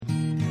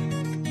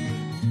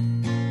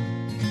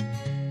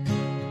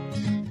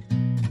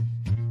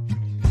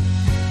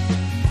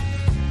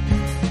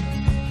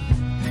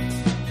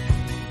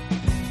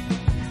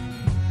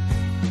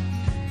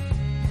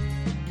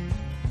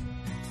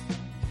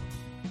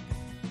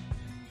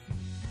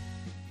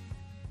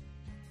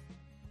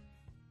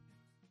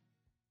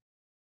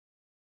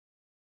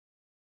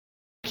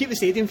keep the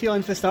stadium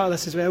feeling for the start of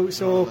this as well.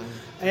 So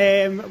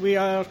we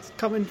are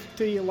coming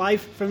to you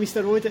live from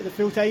Easter Road at the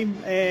full time.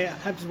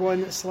 Hibs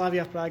 1,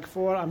 Slavia Prague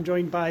 4. I'm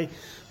joined by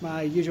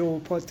my usual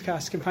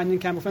podcast companion,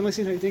 Campbell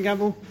Finlayson. How are you doing,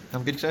 Campbell?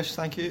 I'm good, Chris,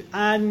 thank you.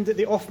 And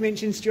the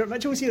off-mentioned Stuart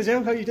Mitchell's here as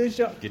well. How are you doing,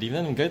 Stuart? Good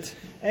evening, I'm good.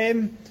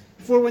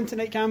 4-1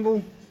 tonight,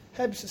 Campbell.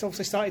 Hibs, it's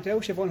obviously started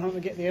well. Siobhan Hunt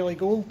will get the early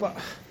goal, but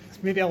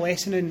it's maybe a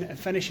lesson in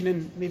finishing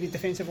and maybe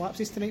defensive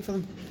lapses tonight for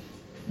them.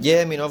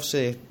 Yeah, I mean,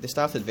 obviously they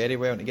started very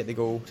well to get the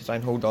goal to try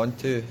and hold on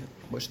to,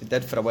 which they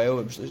did for a while.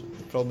 The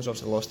problem was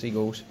obviously they lost 3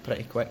 goals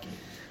pretty quick,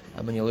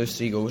 and when you lose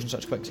 3 goals in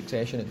such quick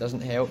succession, it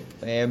doesn't help.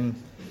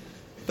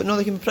 But no,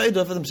 they can be proud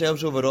of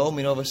themselves overall. I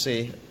mean,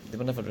 obviously they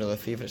were never really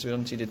favourites. They were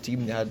an unseeded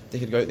team. They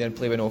could go out there and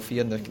play with no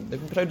fear, and they've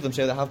been proud of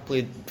themselves. They have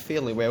played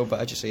fairly well, but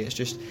as you say, it's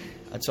just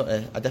a sort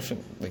of a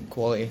different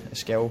quality, a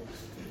skill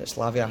that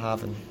Slavia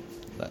have, and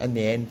in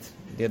the end,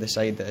 they're the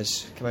side that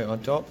has come out on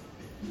top.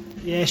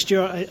 Yeah,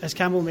 Stuart, as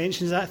Campbell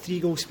mentions, that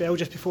 3-goal spell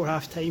just before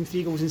half time,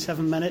 3 goals in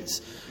 7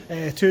 minutes,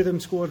 2 of them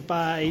scored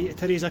by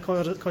Teresa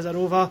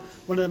Kozarova,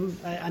 one of them,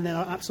 and then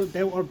an absolute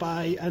belter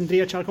by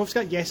Andrea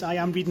Charkovska. Yes, I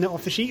am reading it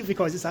off the sheet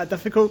because it's that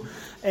difficult.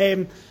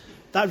 That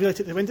really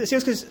took the wind out of the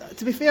sails, because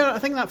to be fair, I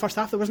think that first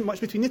half there wasn't much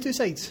between the two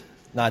sides.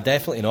 Nah,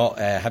 definitely not.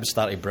 Hibs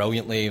started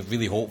brilliantly,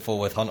 really hopeful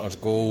with Hunter's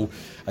goal.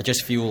 I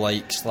just feel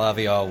like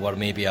Slavia were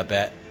maybe a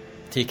bit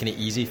taking it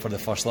easy for the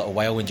first little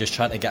while and just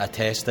trying to get a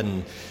test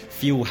and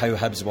feel how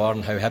Hibs were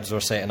and how Hibs were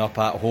setting up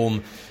at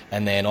home.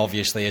 And then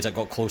obviously as it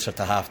got closer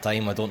to half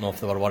time, I don't know if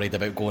they were worried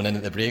about going in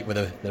at the break with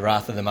the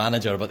wrath of the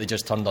manager, but they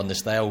just turned on the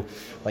style.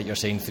 Like you're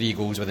saying, 3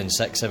 goals within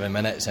 6-7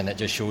 minutes, and it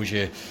just shows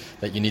you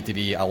that you need to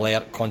be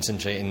alert,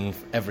 concentrating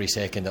every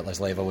second at this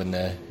level in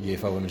the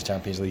UEFA Women's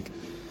Champions League.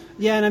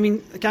 Yeah, and I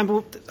mean,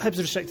 Campbell, Hibs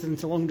restricted them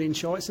to long-range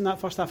shots in that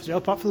first half as well,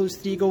 apart from those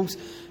 3 goals.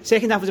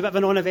 Second half was a bit of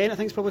a non-event, I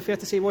think it's probably fair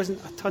to say. It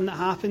wasn't a ton that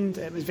happened.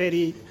 It was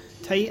very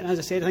tight, and as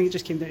I said, I think it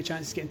just came down to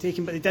chances getting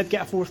taken, but they did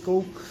get a 4th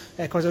goal,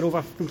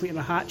 Kozarova completing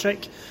a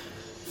hat-trick.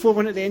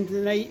 4-1 at the end of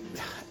the night.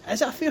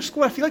 Is it a fair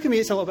score? I feel like maybe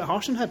it's a little bit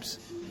harsh on Hibs.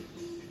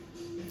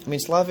 I mean,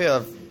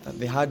 Slavia,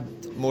 they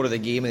had more of the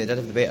game and they did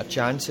have the better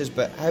chances,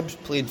 but Hibs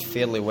played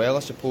fairly well,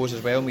 I suppose,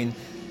 as well. I mean,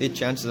 they had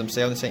chances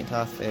themselves in the second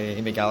half.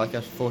 Amy Gallagher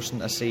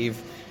forcing a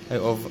save out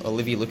of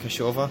Olivia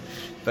Lukashova,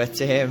 but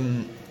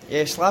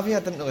yeah,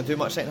 Slavia didn't really do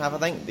much second half. I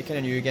think they kind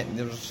of knew getting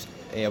those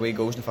away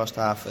goals in the first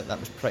half that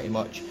was pretty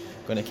much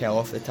going to kill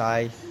off the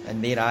tie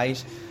in their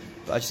eyes.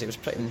 But as I say, it was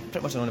pretty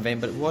much a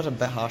non-event, but it was a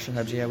bit harsh on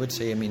Hibs, yeah, I would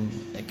say. I mean,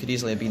 it could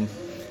easily have been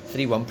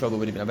 3-1, probably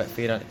would have been a bit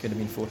fairer. It could have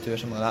been 4-2 or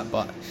something like that.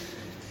 But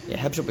yeah,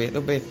 Hibs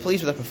they'll be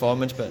pleased with their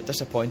performance, but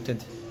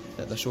disappointed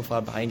that they're so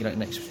far behind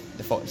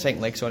the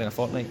second leg in a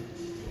fortnight.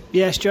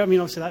 Yeah, Stuart, I mean,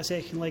 obviously that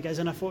second leg is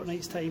in a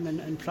fortnight's time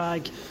in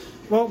Prague.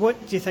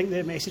 What do you think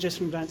the message is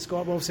from Grant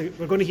Scott? Well, obviously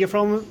we're going to hear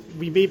from him.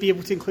 We may be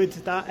able to include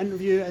that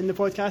interview in the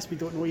podcast. We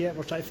don't know yet.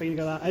 We're trying to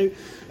figure that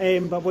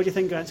out. But what do you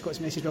think Grant Scott's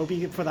message will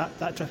be for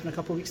that trip in a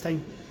couple of weeks'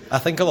 time? I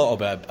think a little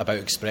bit about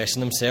expressing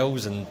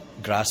themselves and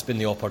grasping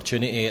the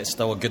opportunity. It's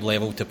still a good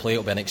level to play.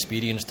 It'll be an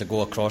experience to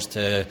go across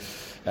to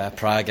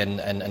Prague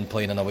and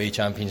playing an away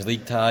Champions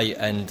League tie,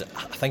 and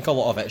I think a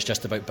lot of it's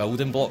just about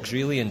building blocks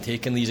really, and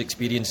taking these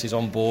experiences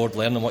on board,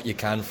 learning what you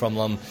can from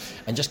them,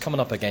 and just coming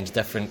up against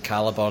different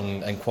calibre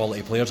and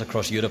quality players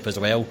across Europe as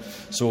well.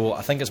 So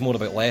I think it's more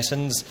about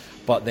lessons,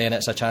 but then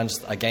it's a chance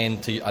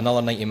again to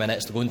another 90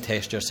 minutes to go and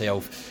test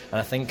yourself, and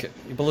I think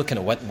you'll be looking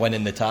at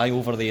winning the tie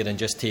over there and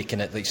just taking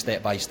it like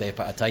step by step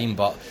at a time.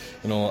 But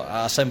you know,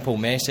 a simple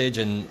message,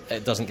 and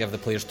it doesn't give the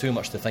players too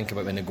much to think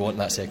about when they go into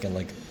that second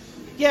leg.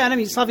 Yeah, and I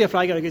mean, Slavia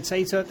Prague are a good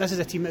side, so this is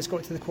a team that's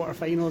got to the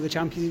quarter-final of the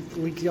Champions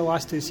League the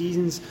last 2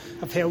 seasons.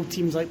 Have held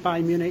teams like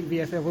Bayern Munich,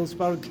 VfL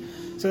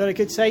Wolfsburg, so they're a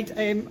good side.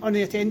 On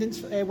the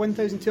attendance,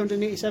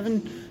 1,287.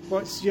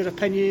 What's your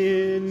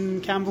opinion,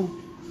 Campbell?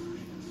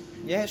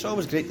 Yeah, it's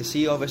always great to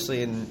see.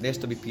 Obviously in the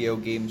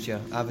SWPL games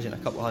you're averaging a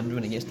couple of hundred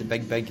when it gets to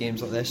big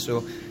games like this,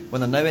 so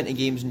when they're now into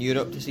games in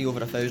Europe, to see over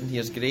 1,000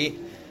 here is great.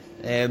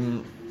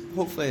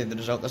 Hopefully the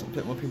result doesn't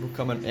put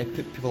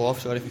people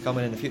off for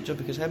coming in the future,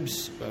 because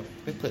Hibs, well,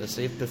 we played a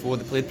safe before,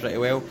 they played pretty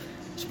well.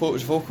 Support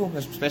was vocal,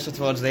 especially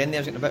towards the end. They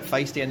was getting a bit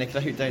feisty in the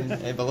crowd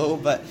down below,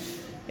 but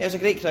yeah, it was a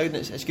great crowd, and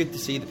it's good to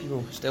see that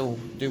people still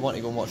do want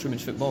to go and watch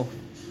women's football.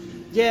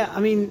 Yeah, I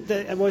mean,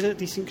 it was a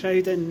decent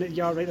crowd, and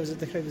you're right,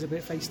 the crowd was a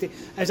bit feisty.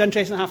 It was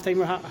interesting at half time,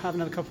 we're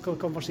having a couple of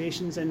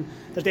conversations, and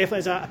there definitely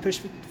is a push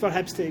for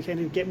Hibs to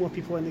kind of get more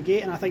people in the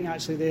gate, and I think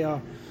actually their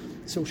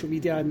social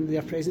media and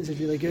their presence is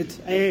really good.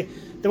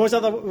 There was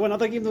one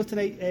other game though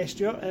tonight,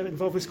 Stuart,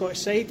 involved with Scottish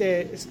side.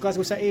 It's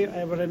Glasgow City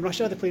were in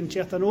Russia, they're playing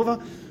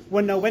Chertanova.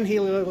 1-0 win,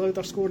 Hayley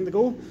Lauder scoring the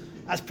goal.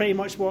 That's pretty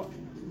much what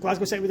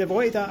Glasgow City would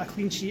avoid, a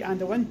clean sheet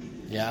and a win.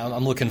 Yeah,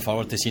 I'm looking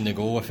forward to seeing the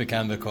goal if we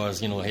can,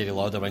 because you know, Hayley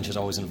Lauder, when she's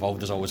always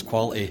involved, there's always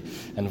quality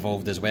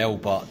involved as well,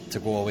 but to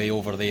go away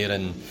over there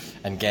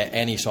and get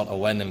any sort of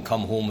win and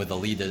come home with the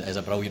lead is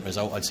a brilliant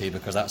result, I'd say,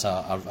 because that's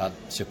a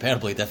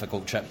superbly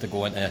difficult trip to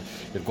go into.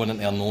 You're going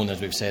into unknown, as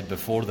we've said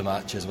before the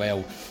match as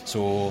well,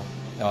 so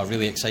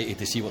really excited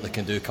to see what they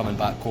can do coming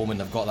back home, and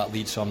they've got that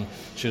lead, so I'm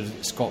sure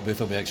Scott Booth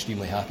will be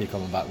extremely happy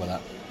coming back with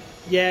that.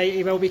 Yeah,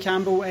 he will be,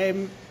 Campbell.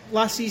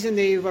 Last season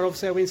they were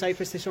obviously away in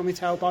Cyprus to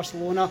Somitel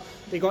Barcelona.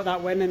 They got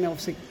that win and they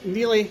obviously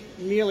nearly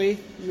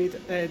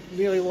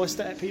lost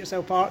it at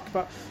Petershill Park,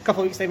 but a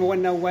couple of weeks time a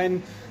 1-0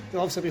 win. They'll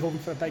obviously be hoping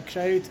for a big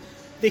crowd.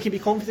 They can be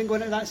confident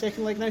going into that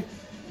second leg now?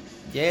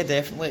 Yeah,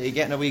 definitely.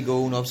 Getting a wee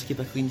goal and obviously keep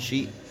a clean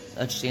sheet.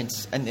 That's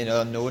just into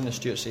the unknown, as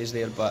Stuart says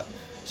there, but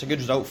it's a good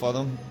result for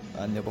them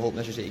and they'll be hoping,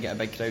 as you say, to get a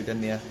big crowd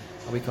in there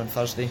a week on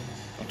Thursday,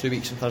 or 2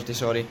 weeks on Thursday,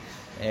 sorry,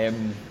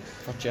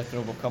 for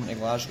Chettenham coming to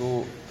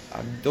Glasgow.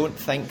 I don't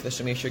think the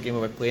Sumacia game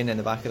will be playing in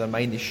the back of their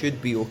mind. They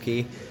should be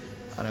okay,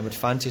 and I would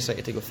fancy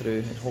City to go through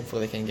and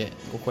hopefully they can go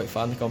quite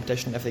far in the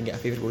competition if they can get a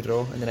favourable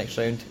draw in the next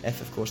round,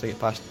 if of course they get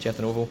past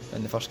Chettenham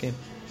in the first game.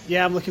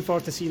 Yeah, I'm looking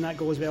forward to seeing that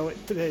go as well.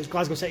 The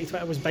Glasgow City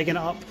Twitter was bigging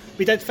it up.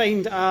 We did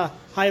find a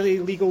highly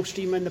legal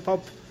stream in the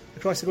pub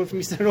across the road from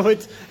Eastern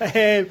Road, but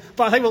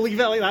I think we'll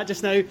leave it like that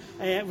just now.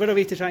 We're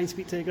away to try and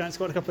speak to Grant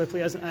Scott and a couple of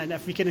players, and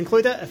if we can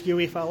include it, if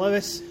UEFA allow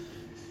us,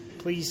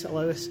 please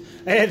allow us,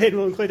 then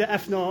we'll include it.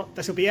 If not,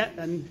 this will be it,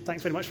 and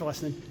thanks very much for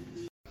listening.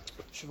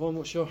 Siobhan,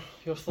 what's your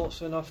thoughts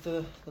then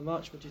after the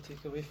match? What do you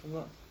take away from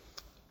that?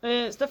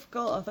 It's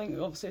difficult. I think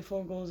obviously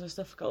 4 goals is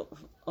difficult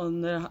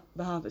on their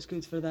behalf. It's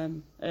good for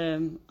them.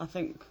 I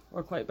think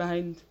we're quite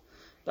behind,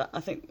 but I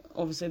think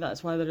obviously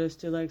that's why there is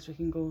 2 legs. We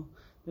can go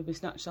maybe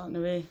snatch something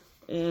away.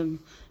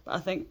 But I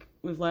think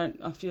we've learnt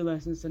a few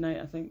lessons tonight.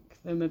 I think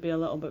they may be a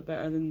little bit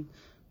better than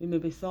we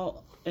maybe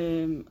thought,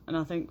 and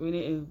I think we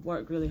need to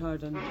work really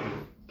hard on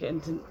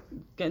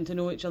getting to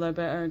know each other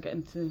better,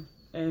 getting to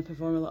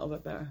perform a little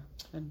bit better,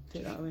 and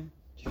take that away.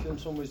 Do you feel in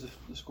some ways the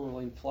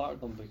scoreline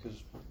flattered them,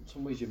 because in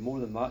some ways you more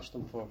than matched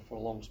them for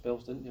long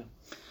spells, didn't you?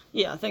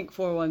 Yeah, I think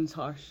 4-1's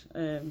harsh.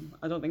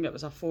 I don't think it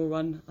was a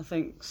 4-1. I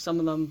think some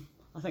of them,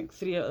 I think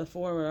 3 out of the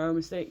 4 were our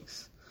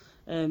mistakes,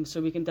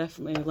 so we can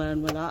definitely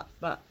learn with that.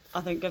 But I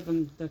think, give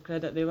them their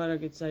credit, they were a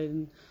good side,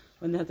 and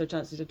when they had their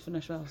chance they did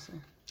finish well. So.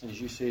 And as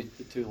you say,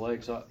 the 2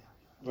 legs, that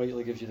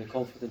rightly gives you the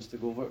confidence to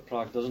go over to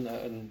Prague, doesn't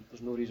it? And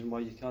there's no reason why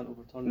you can't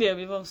overturn it. Yeah,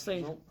 we've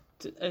obviously,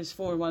 it's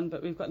 4-1,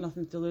 but we've got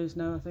nothing to lose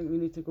now. I think we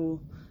need to go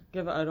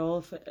give it our all.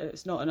 If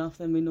it's not enough,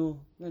 then we know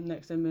then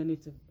next time we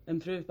need to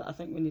improve, but I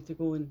think we need to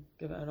go and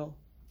give it our all.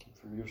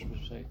 From your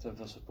perspective,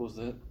 I suppose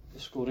the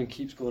scoring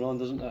keeps going on,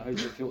 doesn't it? How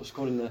do you feel to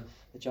score in the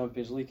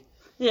Champions League?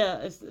 Yeah,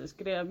 it's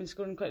great. I've been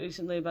scoring quite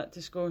recently, but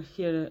to score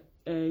here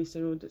at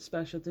Easter Road, it's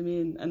special to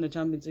me, and in the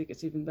Champions League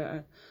it's even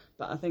better.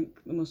 But I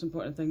think the most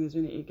important thing is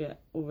we need to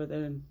get over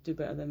there and do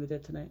better than we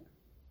did tonight.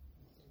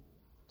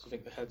 Do you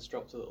think the heads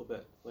dropped a little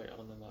bit later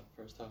on in that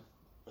first half,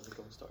 as the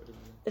goal started?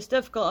 It's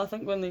difficult. I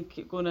think when they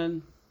keep going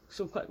in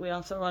so quickly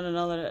after one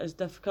another, it is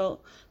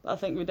difficult. But I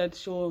think we did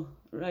show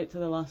right to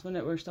the last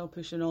minute we're still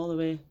pushing all the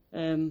way.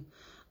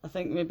 I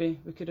think maybe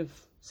we could have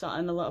sat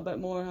in a little bit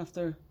more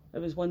after it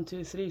was 1,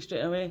 2, 3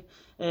 straight away.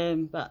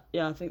 But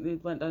yeah, I think they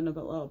went down a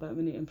little bit.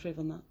 We need to improve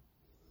on that.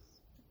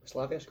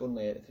 Slavia scoring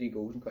 3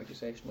 goals in quick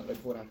succession right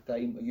before half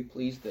time. Are you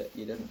pleased that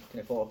you didn't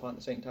kind of fall apart in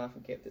the second half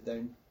and kept it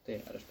down to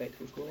a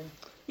respectable scoreline?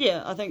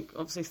 Yeah, I think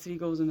obviously 3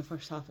 goals in the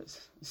first half,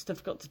 it's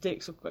difficult to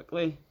take so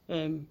quickly.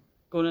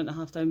 Going into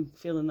half time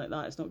feeling like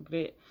that, it's not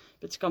great.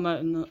 But to come out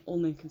and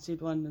only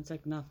concede 1 in the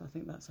second half, I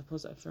think that's a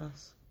positive for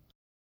us.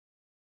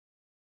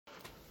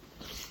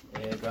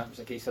 Grant, was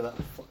the case of that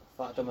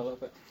flattered them a little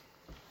bit?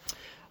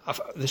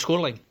 The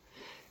scoreline?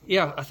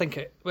 Yeah, I think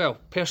it, well,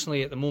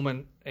 personally at the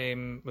moment,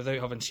 without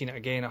having seen it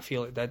again, I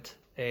feel it did.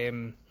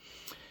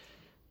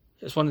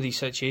 It's one of these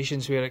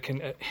situations where it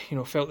can,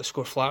 felt the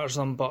score flatters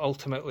them, but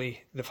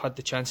ultimately they've had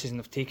the chances and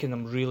they've taken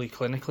them really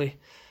clinically.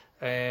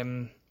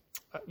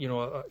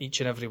 Each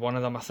and every one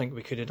of them I think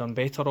we could have done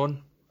better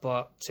on,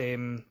 but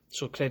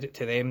so credit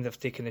to them, they've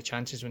taken the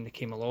chances when they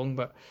came along,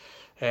 but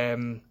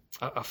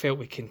I felt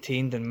we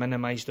contained and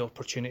minimised the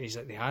opportunities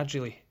that they had,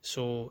 really.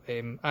 So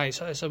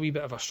it's a wee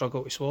bit of a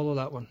struggle to swallow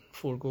that one,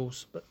 4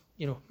 goals, but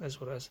is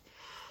what it is.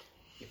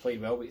 You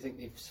played well, but you think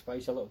they've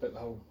surprised a little bit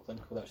with how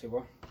clinical they actually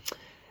were?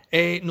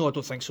 No, I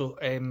don't think so.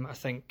 I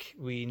think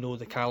we know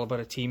the calibre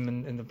of team,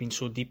 and they've been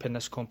so deep in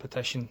this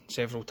competition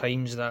several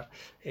times that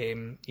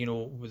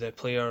the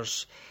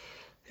players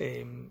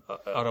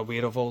are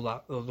aware of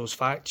all those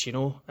facts.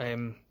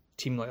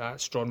 Team like that,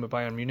 strong with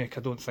Bayern Munich,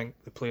 I don't think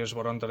the players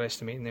were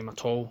underestimating them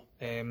at all.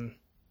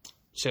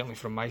 Certainly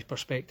from my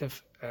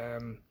perspective.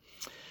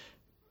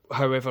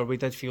 However, we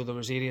did feel there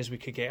was areas we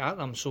could get at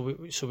them, so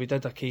we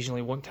did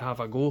occasionally want to have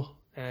a go,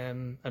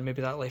 and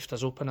maybe that left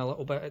us open a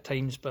little bit at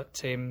times.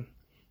 But I'm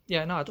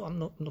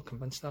not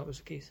convinced that was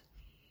the case.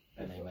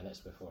 9 minutes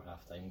before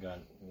half time,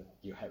 Grant,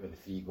 you hit with the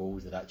 3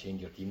 goals. Did that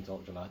change your team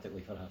talk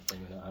dramatically for half time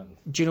when that happened?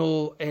 Do you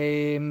know?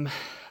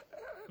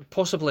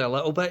 Possibly a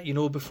little bit.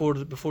 Before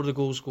the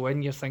goals go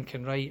in, you're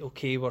thinking, right,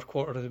 okay, we're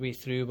quarter of the way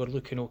through, we're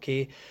looking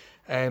okay.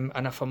 And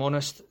if I'm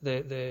honest,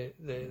 the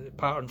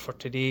pattern for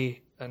today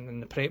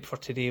and the prep for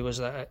today was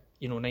that at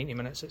 90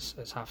 minutes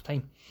it's half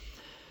time.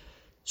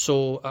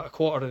 So at a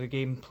quarter of the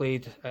game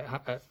played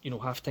at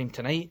half time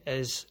tonight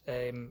is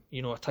a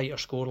tighter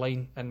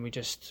scoreline, and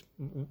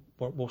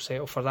we'll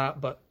settle for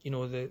that. But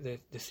the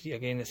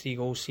 3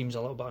 goals seems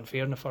a little bit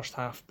unfair in the first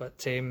half,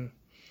 but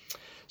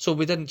So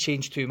we didn't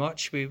change too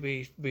much.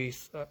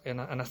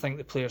 And I think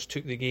the players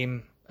took the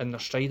game in their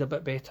stride a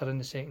bit better in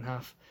the second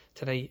half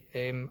tonight.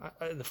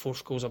 The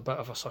fourth goal's a bit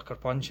of a sucker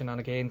punch, and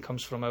again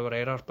comes from our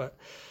error. But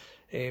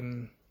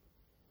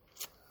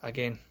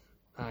again,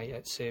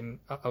 I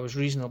was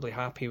reasonably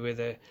happy with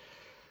the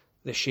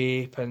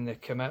shape and the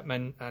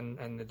commitment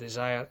and the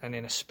desire, and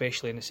then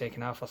especially in the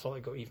second half, I thought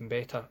it got even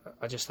better.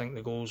 I just think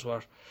the goals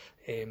were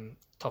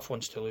tough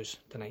ones to lose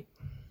tonight.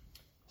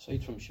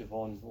 Aside from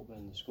Siobhan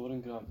opening the scoring,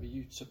 Grant, were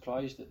you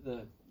surprised at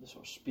the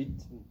sort of speed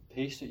and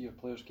pace that your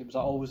players kept? Was that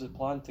always the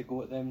plan, to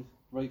go at them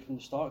right from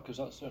the start? Because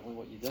that's certainly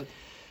what you did.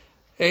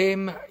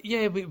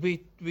 Yeah,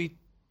 we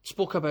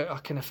spoke about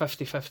a kind of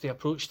 50-50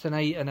 approach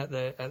tonight, and at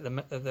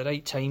the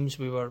right times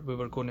we were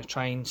going to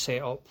try and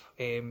set up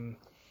a kind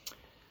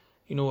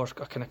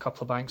of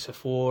couple of banks of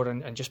four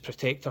and just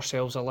protect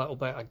ourselves a little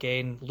bit.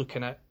 Again,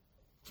 looking at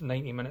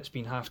 90 minutes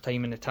being half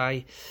time in the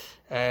tie.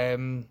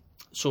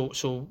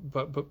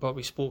 But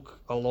we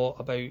spoke a lot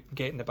about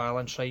getting the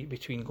balance right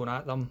between going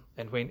at them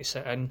and when to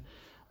sit in.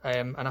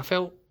 And I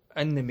felt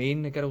in the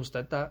main the girls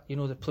did that.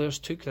 The players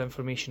took the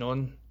information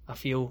on, I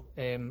feel,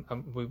 and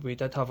we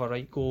did have a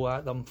right go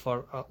at them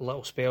for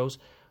little spells.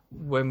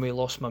 When we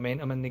lost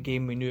momentum in the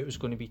game, we knew it was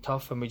going to be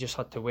tough, and we just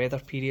had to weather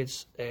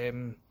periods.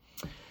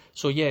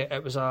 So yeah,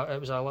 it was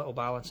a little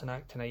balancing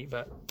act tonight,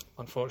 but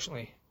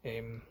unfortunately,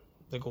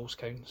 the goals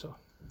count. So,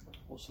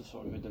 what's the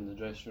sort of mood in the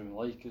dressing room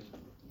like?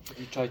 Have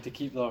you tried to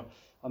keep their?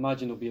 I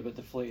imagine they'll be a bit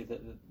deflated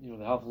that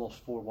they have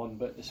lost 4-1,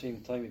 but at the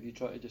same time, if you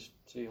try to just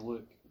say,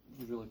 look,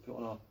 we really put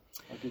on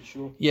a good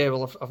show. Yeah,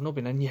 well, I've not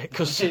been in yet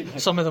because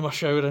some of them are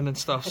showering and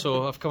stuff,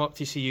 so I've come up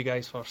to see you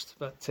guys first.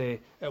 But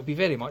it'll be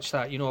very much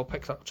that. I'll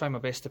try my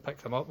best to pick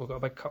them up. We've got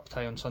a big cup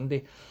tie on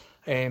Sunday,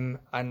 and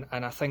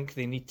I think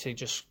they need to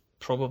just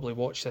probably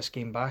watch this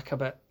game back a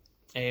bit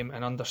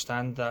and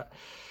understand that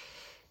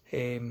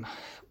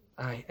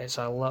it's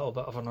a little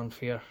bit of an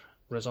unfair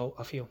result,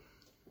 I feel.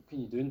 What can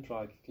you do in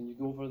Prague? Can you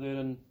go over there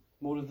and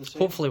more of the same?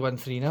 Hopefully win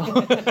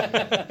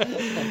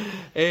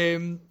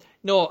 3-0.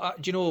 No,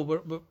 do you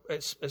know,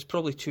 it's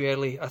probably too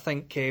early. I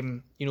think,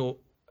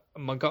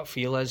 my gut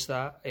feel is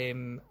that,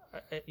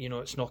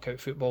 it's knockout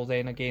football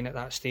then again at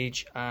that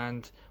stage,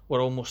 and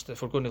we're almost,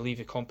 if we're going to leave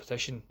the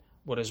competition,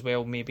 we're as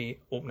well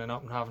maybe opening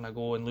up and having a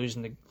go and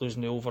losing the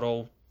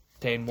overall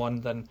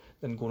 10-1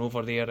 than going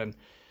over there and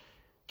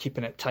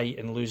keeping it tight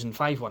and losing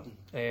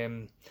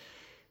 5-1.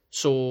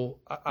 So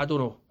I don't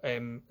know.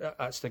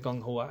 That's the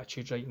gung-ho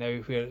attitude right now,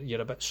 where you're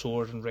a bit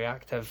sore and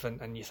reactive,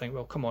 and you think,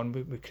 well, come on,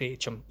 we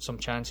created some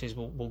chances,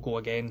 we'll go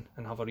again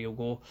and have a real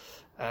go.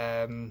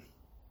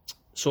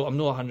 So I'm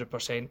not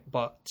 100%,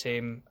 but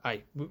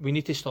we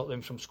need to stop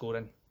them from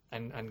scoring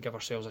and give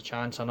ourselves a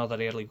chance.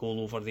 Another early goal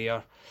over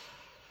there.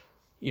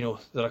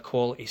 They're a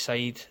quality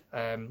side,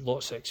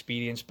 lots of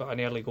experience, but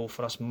an early goal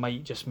for us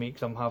might just make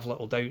them have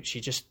little doubts.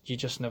 You're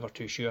just never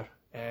too sure.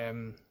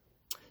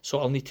 So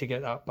I'll need to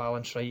get that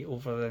balance right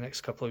over the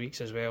next couple of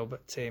weeks as well.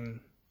 But at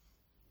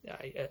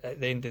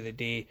the end of the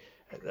day,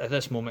 at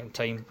this moment in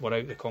time, we're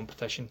out of the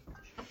competition,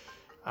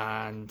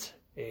 and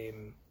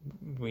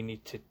we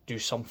need to do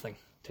something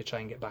to try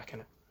and get back in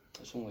it.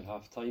 It's only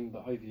half time,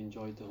 but how have you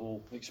enjoyed the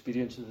whole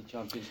experience of the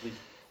Champions League?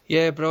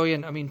 Yeah,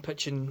 brilliant. I mean,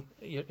 pitching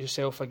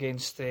yourself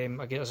against,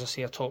 as I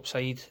say, a top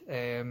side.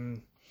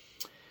 We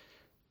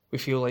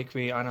feel like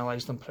we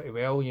analysed them pretty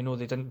well.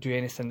 They didn't do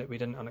anything that we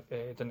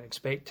didn't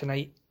expect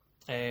tonight.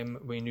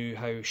 We knew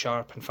how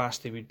sharp and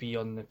fast they would be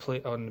on the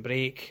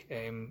break.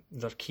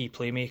 Their key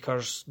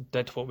playmakers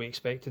did what we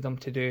expected them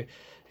to do,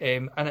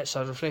 and it's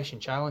a refreshing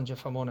challenge,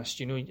 if I'm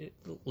honest.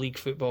 League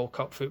football,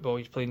 cup football,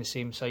 you're playing the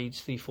same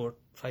sides 3, 4,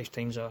 5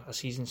 times a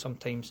season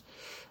sometimes,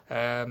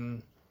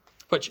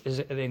 which is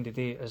at the end of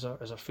the day is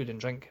a food and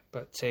drink.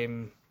 But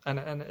and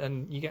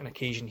you get an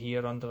occasion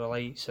here under the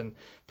lights, and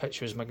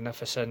pitch was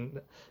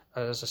magnificent.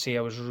 As I say,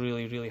 I was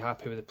really, really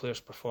happy with the players'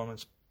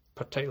 performance,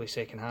 particularly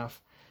second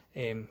half.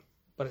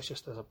 But it's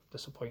just a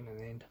disappointing in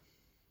the end.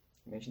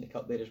 You mentioned the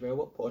cup there as well.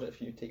 What positive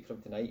you take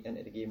from tonight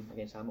into the game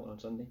against Hamilton on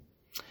Sunday?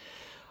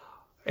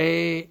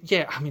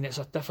 Yeah, I mean, it's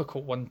a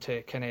difficult one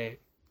to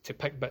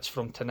pick bits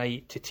from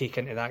tonight to take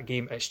into that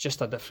game. It's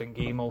just a different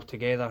game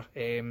altogether.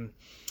 We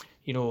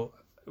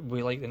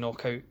like the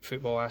knockout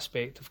football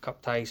aspect of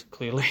cup ties,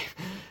 clearly.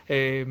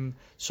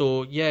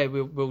 So yeah,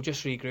 we'll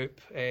just regroup.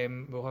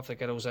 We'll have the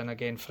girls in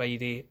again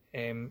Friday.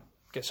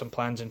 Get some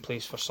plans in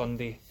place for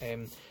Sunday.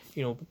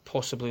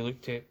 Possibly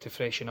look to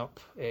freshen up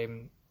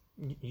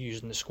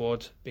using the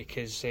squad,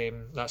 because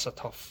that's a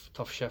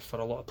tough shift for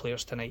a lot of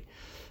players tonight.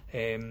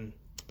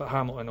 But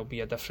Hamilton will be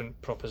a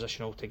different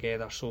proposition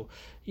altogether. So,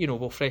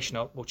 we'll freshen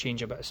up, we'll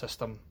change a bit of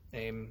system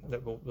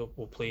that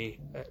we'll play,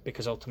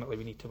 because ultimately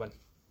we need to win.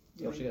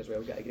 You obviously as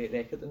well got a great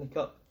record in the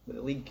cup, but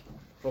the league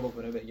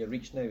probably now at your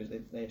reach now. Is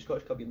the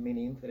Scottish Cup your main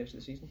aim for the rest of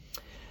the season?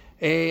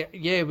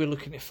 Yeah, we're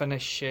looking to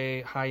finish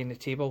high in the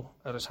table,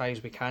 or as high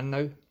as we can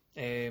now.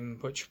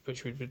 Which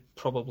would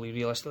probably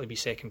realistically be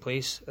second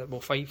place that we'll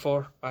fight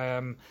for.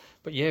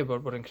 But yeah,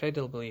 we're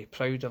incredibly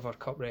proud of our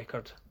cup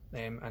record,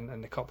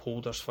 and the cup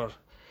holders for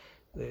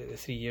the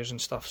 3 years and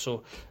stuff.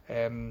 So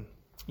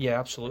yeah,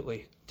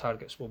 absolutely,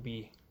 targets will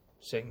be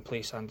second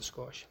place and the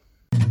Scottish.